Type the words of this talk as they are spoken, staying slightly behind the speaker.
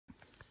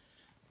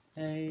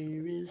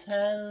There is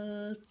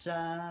health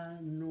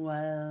and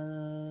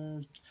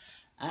wealth,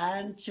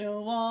 and to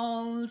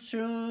all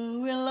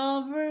true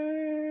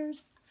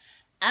lovers,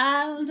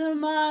 and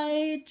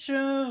my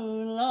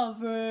true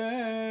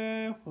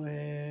lover,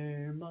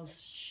 where must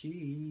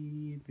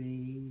she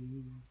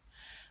be?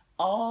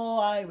 Oh,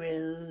 I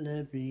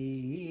will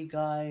be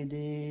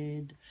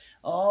guided,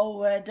 oh,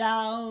 where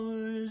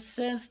thou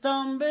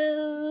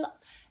stumble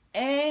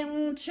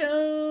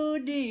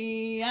into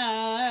the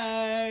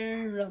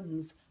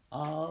arms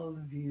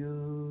of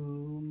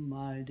you,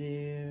 my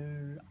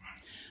dear.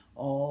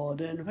 Oh,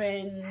 then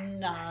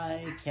when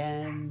I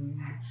came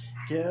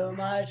to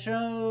my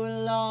true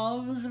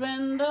love's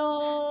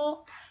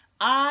window,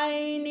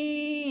 I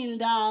kneel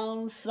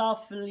down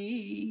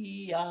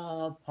softly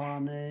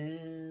upon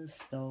a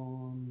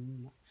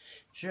stone.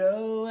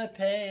 Through a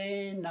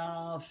pane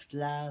of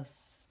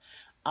glass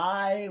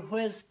I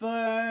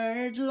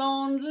whispered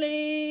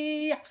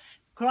lonely,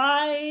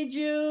 cried,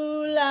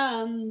 you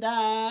lamb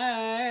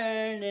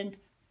darling,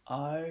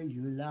 are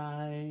you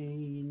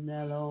lying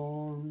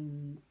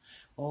alone?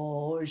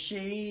 Oh,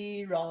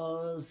 she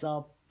rose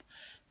up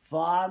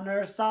from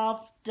her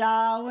soft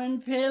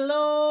down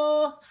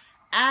pillow,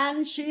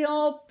 and she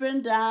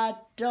opened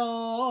that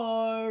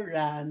door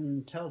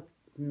and took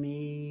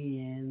me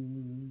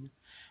in.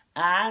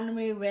 And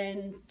we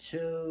went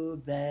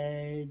to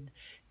bed,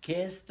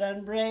 kissed and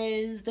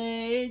embraced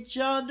each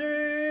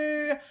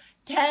other,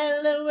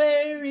 till a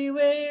weary,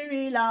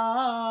 weary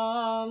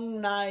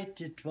long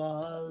night it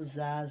was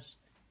at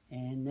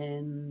an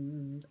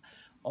end.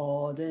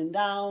 Oh, then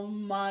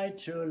down, my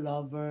true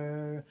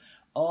lover,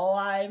 oh,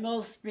 I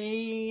must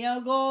be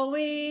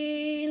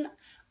a-going.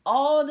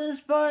 All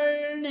this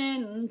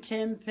burning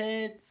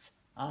tempest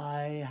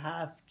I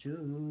have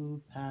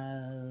to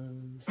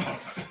pass.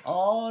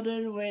 Oh,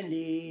 then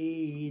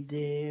Willie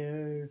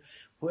dear,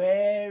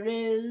 where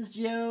is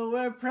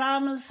your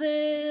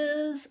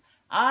promises?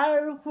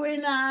 Or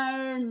when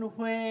and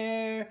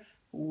where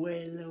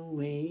will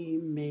we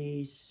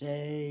meet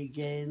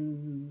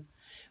again?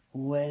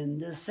 When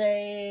the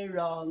sea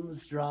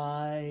runs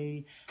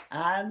dry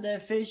and the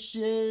fish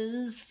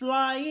is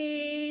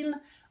flying,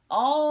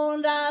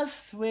 oh,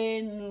 that's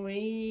when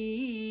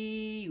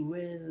we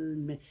will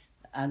meet.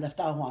 I left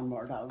out one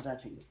word out, I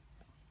think.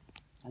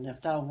 I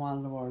left out one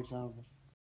of the words out of it.